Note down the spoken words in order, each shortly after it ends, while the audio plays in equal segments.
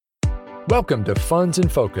Welcome to Funds in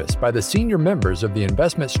Focus by the senior members of the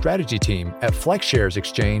investment strategy team at FlexShares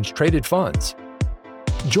Exchange Traded Funds.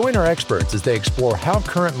 Join our experts as they explore how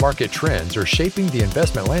current market trends are shaping the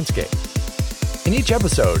investment landscape. In each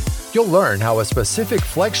episode, you'll learn how a specific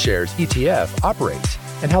FlexShares ETF operates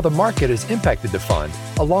and how the market has impacted the fund,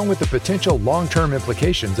 along with the potential long-term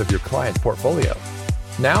implications of your client portfolio.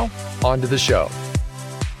 Now, on to the show.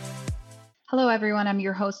 Hello, everyone. I'm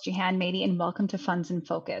your host, Jihan Mehdi, and welcome to Funds in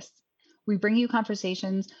Focus. We bring you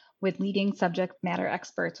conversations with leading subject matter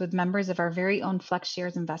experts with members of our very own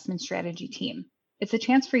FlexShares investment strategy team. It's a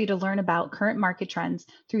chance for you to learn about current market trends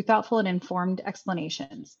through thoughtful and informed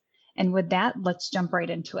explanations. And with that, let's jump right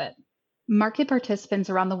into it. Market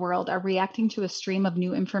participants around the world are reacting to a stream of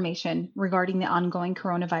new information regarding the ongoing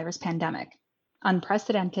coronavirus pandemic.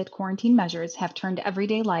 Unprecedented quarantine measures have turned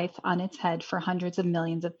everyday life on its head for hundreds of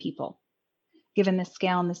millions of people. Given the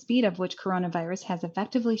scale and the speed of which coronavirus has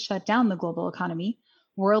effectively shut down the global economy,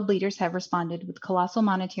 world leaders have responded with colossal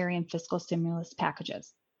monetary and fiscal stimulus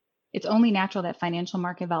packages. It's only natural that financial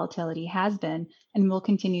market volatility has been and will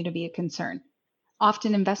continue to be a concern.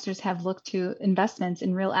 Often investors have looked to investments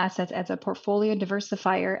in real assets as a portfolio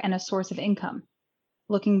diversifier and a source of income.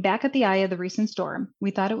 Looking back at the eye of the recent storm,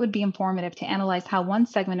 we thought it would be informative to analyze how one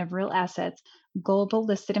segment of real assets, global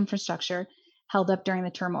listed infrastructure, held up during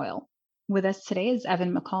the turmoil. With us today is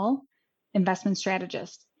Evan McCall, investment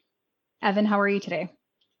strategist. Evan, how are you today?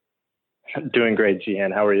 Doing great,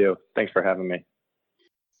 Jihan. How are you? Thanks for having me.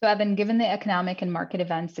 So Evan, given the economic and market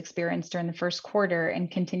events experienced during the first quarter and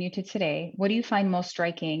continue to today, what do you find most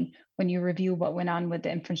striking when you review what went on with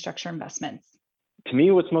the infrastructure investments? To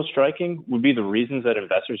me, what's most striking would be the reasons that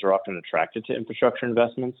investors are often attracted to infrastructure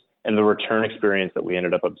investments and the return experience that we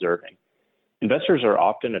ended up observing. Investors are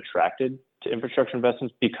often attracted to infrastructure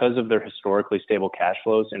investments because of their historically stable cash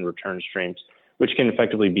flows and return streams, which can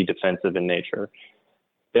effectively be defensive in nature.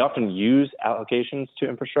 They often use allocations to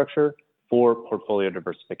infrastructure for portfolio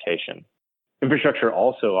diversification. Infrastructure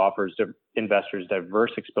also offers investors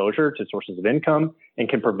diverse exposure to sources of income and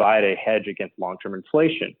can provide a hedge against long-term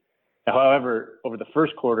inflation. However, over the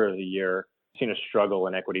first quarter of the year, we've seen a struggle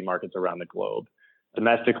in equity markets around the globe.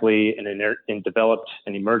 Domestically and in developed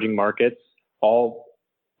and emerging markets, all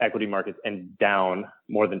equity markets end down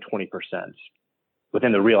more than 20%.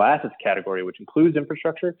 Within the real assets category, which includes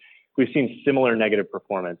infrastructure, we've seen similar negative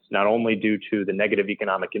performance, not only due to the negative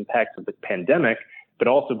economic impacts of the pandemic, but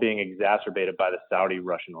also being exacerbated by the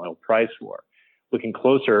Saudi-Russian oil price war. Looking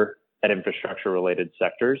closer at infrastructure-related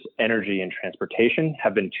sectors, energy and transportation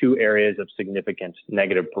have been two areas of significant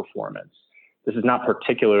negative performance. This is not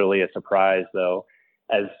particularly a surprise, though,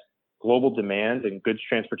 as global demand in goods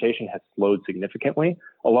transportation has slowed significantly,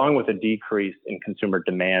 along with a decrease in consumer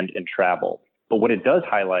demand and travel. But what it does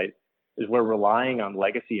highlight is where relying on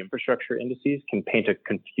legacy infrastructure indices can paint a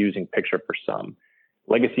confusing picture for some.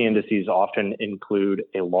 Legacy indices often include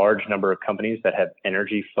a large number of companies that have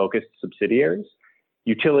energy-focused subsidiaries.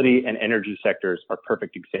 Utility and energy sectors are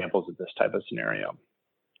perfect examples of this type of scenario.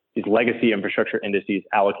 These legacy infrastructure indices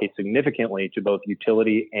allocate significantly to both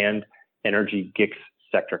utility and energy GICS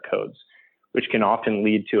sector codes, which can often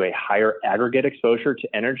lead to a higher aggregate exposure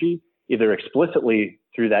to energy, either explicitly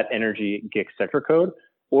through that energy GICS sector code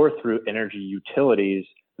or through energy utilities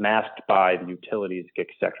masked by the utilities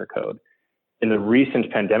GICS sector code. In the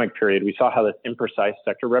recent pandemic period, we saw how this imprecise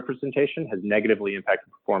sector representation has negatively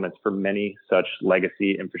impacted performance for many such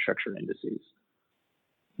legacy infrastructure indices.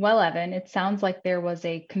 Well, Evan, it sounds like there was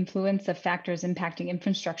a confluence of factors impacting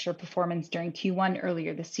infrastructure performance during Q1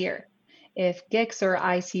 earlier this year. If GICS or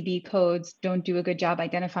ICB codes don't do a good job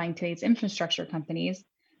identifying today's infrastructure companies,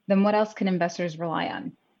 then what else can investors rely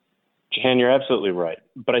on? Jihan, you're absolutely right.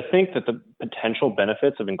 But I think that the potential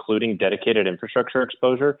benefits of including dedicated infrastructure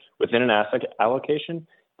exposure within an asset allocation,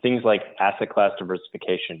 things like asset class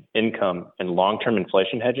diversification, income, and long-term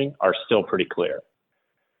inflation hedging are still pretty clear.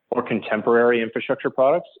 More contemporary infrastructure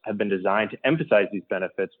products have been designed to emphasize these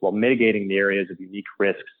benefits while mitigating the areas of unique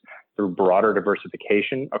risks through broader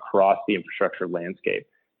diversification across the infrastructure landscape.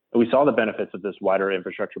 And we saw the benefits of this wider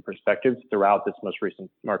infrastructure perspective throughout this most recent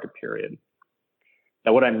market period.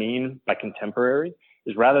 Now, what I mean by contemporary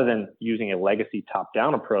is rather than using a legacy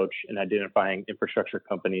top-down approach in identifying infrastructure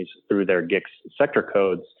companies through their GICS sector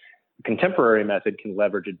codes, a contemporary method can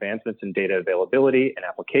leverage advancements in data availability and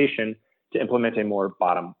application to implement a more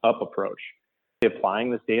bottom-up approach. Applying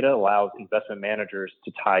this data allows investment managers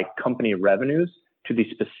to tie company revenues to the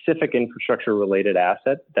specific infrastructure-related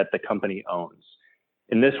asset that the company owns.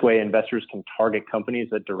 In this way, investors can target companies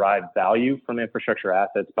that derive value from infrastructure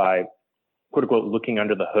assets by, quote unquote, looking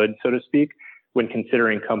under the hood, so to speak, when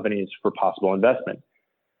considering companies for possible investment.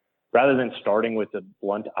 Rather than starting with a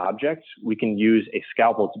blunt object, we can use a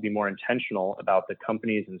scalpel to be more intentional about the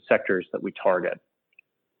companies and sectors that we target.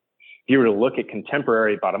 If you were to look at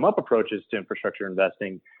contemporary bottom-up approaches to infrastructure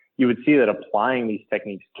investing, you would see that applying these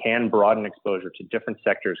techniques can broaden exposure to different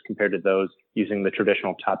sectors compared to those using the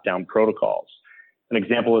traditional top-down protocols. An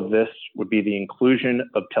example of this would be the inclusion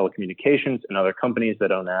of telecommunications and other companies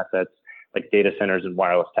that own assets like data centers and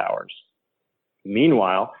wireless towers.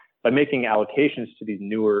 Meanwhile, by making allocations to these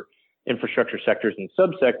newer infrastructure sectors and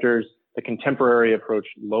subsectors, the contemporary approach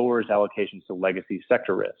lowers allocations to legacy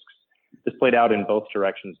sector risks. This played out in both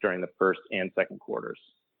directions during the first and second quarters.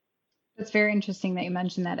 It's very interesting that you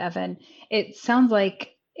mentioned that, Evan. It sounds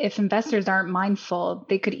like if investors aren't mindful,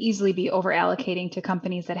 they could easily be over allocating to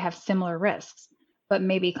companies that have similar risks, but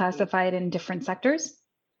maybe classified in different sectors.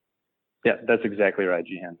 Yeah, that's exactly right,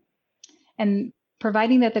 Jihan. And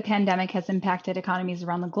providing that the pandemic has impacted economies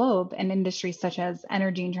around the globe and industries such as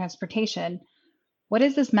energy and transportation, what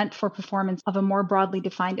has this meant for performance of a more broadly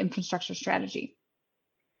defined infrastructure strategy?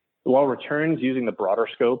 While returns using the broader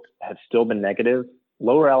scope have still been negative,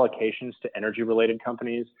 lower allocations to energy-related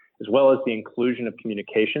companies, as well as the inclusion of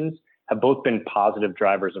communications, have both been positive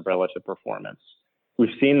drivers of relative performance.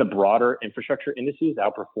 We've seen the broader infrastructure indices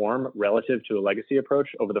outperform relative to a legacy approach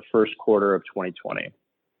over the first quarter of 2020.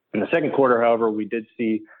 In the second quarter, however, we did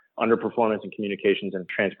see underperformance in communications and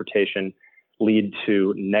transportation lead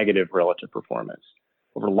to negative relative performance.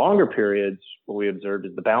 Over longer periods, what we observed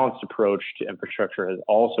is the balanced approach to infrastructure has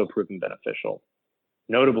also proven beneficial.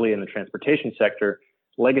 Notably, in the transportation sector,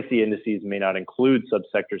 legacy indices may not include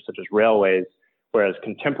subsectors such as railways, whereas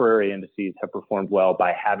contemporary indices have performed well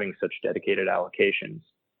by having such dedicated allocations.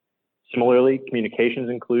 Similarly, communications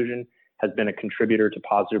inclusion has been a contributor to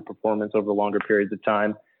positive performance over longer periods of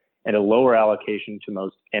time, and a lower allocation to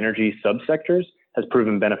most energy subsectors has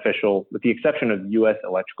proven beneficial, with the exception of U.S.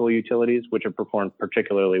 electrical utilities, which have performed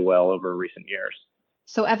particularly well over recent years.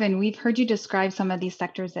 So, Evan, we've heard you describe some of these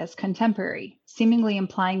sectors as contemporary, seemingly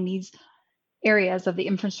implying these areas of the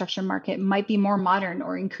infrastructure market might be more modern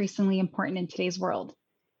or increasingly important in today's world.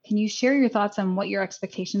 Can you share your thoughts on what your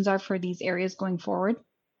expectations are for these areas going forward?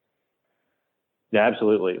 Yeah,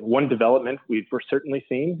 absolutely. One development we've certainly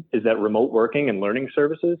seen is that remote working and learning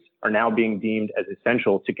services are now being deemed as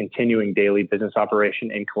essential to continuing daily business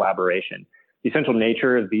operation and collaboration. The essential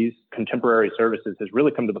nature of these contemporary services has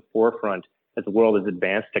really come to the forefront as the world has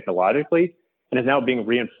advanced technologically and is now being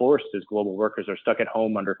reinforced as global workers are stuck at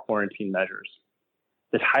home under quarantine measures.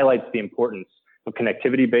 This highlights the importance of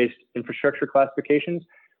connectivity-based infrastructure classifications,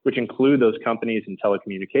 which include those companies in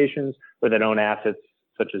telecommunications or that own assets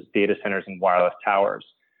such as data centers and wireless towers.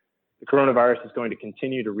 The coronavirus is going to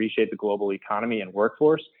continue to reshape the global economy and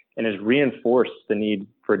workforce and has reinforced the need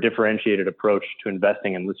for a differentiated approach to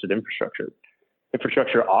investing in listed infrastructure.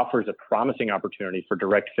 Infrastructure offers a promising opportunity for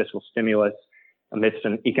direct fiscal stimulus amidst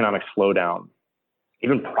an economic slowdown.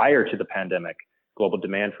 Even prior to the pandemic, global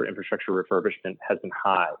demand for infrastructure refurbishment has been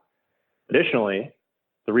high. Additionally,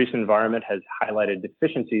 the recent environment has highlighted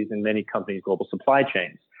deficiencies in many companies' global supply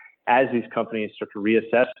chains. As these companies start to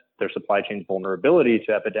reassess their supply chain's vulnerability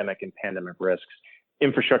to epidemic and pandemic risks,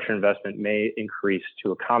 infrastructure investment may increase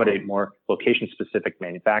to accommodate more location-specific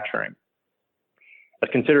manufacturing. As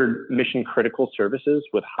considered mission-critical services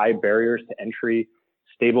with high barriers to entry,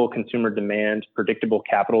 stable consumer demand, predictable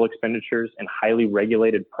capital expenditures, and highly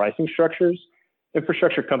regulated pricing structures,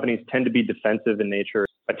 infrastructure companies tend to be defensive in nature.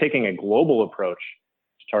 By taking a global approach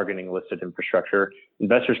targeting listed infrastructure,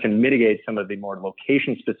 investors can mitigate some of the more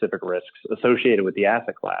location-specific risks associated with the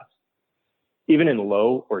asset class. Even in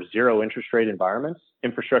low or zero interest rate environments,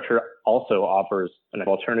 infrastructure also offers an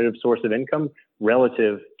alternative source of income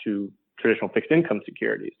relative to traditional fixed income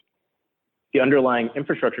securities. The underlying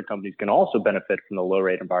infrastructure companies can also benefit from the low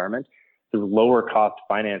rate environment through lower cost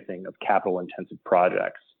financing of capital-intensive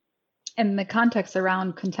projects. And the context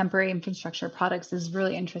around contemporary infrastructure products is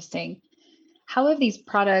really interesting. How have these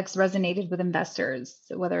products resonated with investors,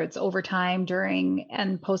 whether it's over time, during,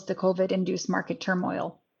 and post the COVID-induced market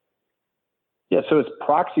turmoil? Yeah, so as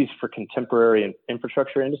proxies for contemporary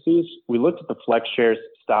infrastructure indices, we looked at the FlexShares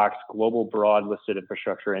Stocks Global Broad Listed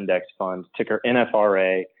Infrastructure Index Fund, ticker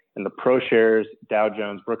NFRA, and the ProShares Dow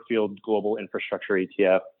Jones Brookfield Global Infrastructure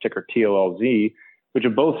ETF, ticker TOLZ, which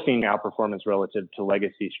have both seen outperformance relative to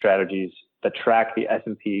legacy strategies that track the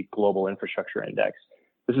S&P Global Infrastructure Index.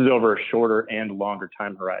 This is over shorter and longer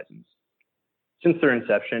time horizons. Since their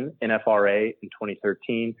inception, NFRA in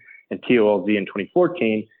 2013 and TOLZ in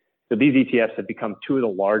 2014, these ETFs have become two of the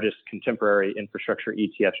largest contemporary infrastructure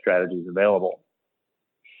ETF strategies available.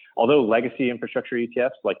 Although legacy infrastructure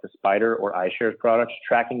ETFs like the SPDR or iShares products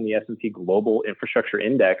tracking the S&P Global Infrastructure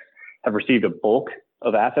Index have received a bulk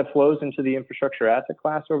of asset flows into the infrastructure asset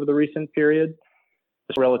class over the recent period.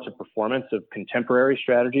 This relative performance of contemporary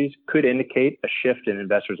strategies could indicate a shift in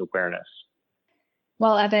investors' awareness.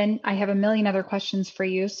 Well, Evan, I have a million other questions for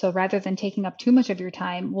you. So rather than taking up too much of your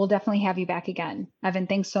time, we'll definitely have you back again. Evan,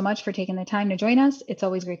 thanks so much for taking the time to join us. It's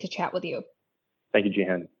always great to chat with you. Thank you,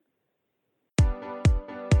 Jihan.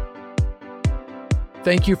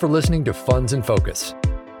 Thank you for listening to Funds in Focus.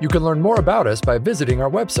 You can learn more about us by visiting our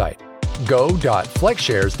website,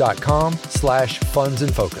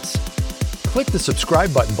 go.flexshares.com/fundsinfocus. Click the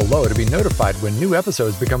subscribe button below to be notified when new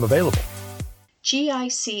episodes become available.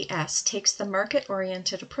 GICS takes the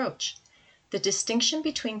market-oriented approach. The distinction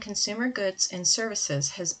between consumer goods and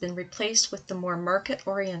services has been replaced with the more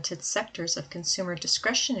market-oriented sectors of consumer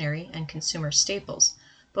discretionary and consumer staples,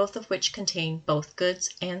 both of which contain both goods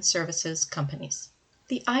and services companies.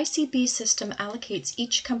 The ICB system allocates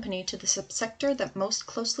each company to the subsector that most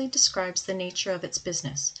closely describes the nature of its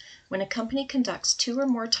business. When a company conducts two or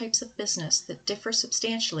more types of business that differ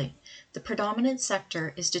substantially, the predominant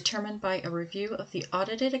sector is determined by a review of the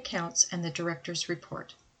audited accounts and the director's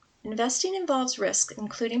report. Investing involves risk,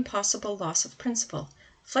 including possible loss of principal.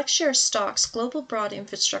 FlexShares Stock's Global Broad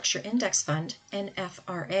Infrastructure Index Fund,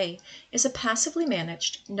 NFRA, is a passively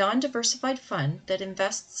managed, non-diversified fund that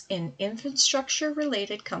invests in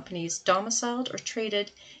infrastructure-related companies domiciled or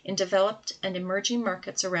traded in developed and emerging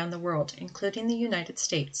markets around the world, including the United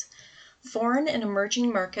States. Foreign and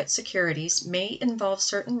emerging market securities may involve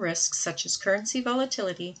certain risks such as currency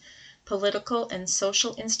volatility, political and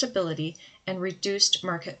social instability, and reduced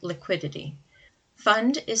market liquidity.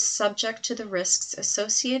 Fund is subject to the risks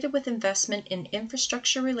associated with investment in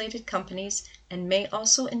infrastructure-related companies and may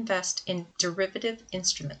also invest in derivative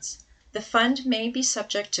instruments. The fund may be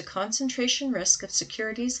subject to concentration risk of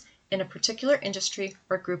securities in a particular industry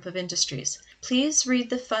or group of industries. Please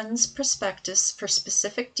read the fund's prospectus for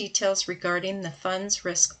specific details regarding the fund's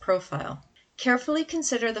risk profile. Carefully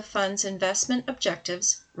consider the fund's investment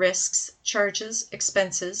objectives, risks, charges,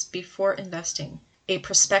 expenses before investing. A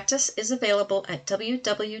prospectus is available at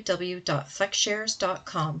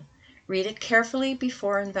www.flexshares.com. Read it carefully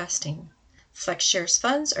before investing. FlexShares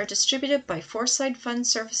funds are distributed by Foreside Fund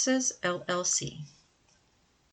Services, LLC.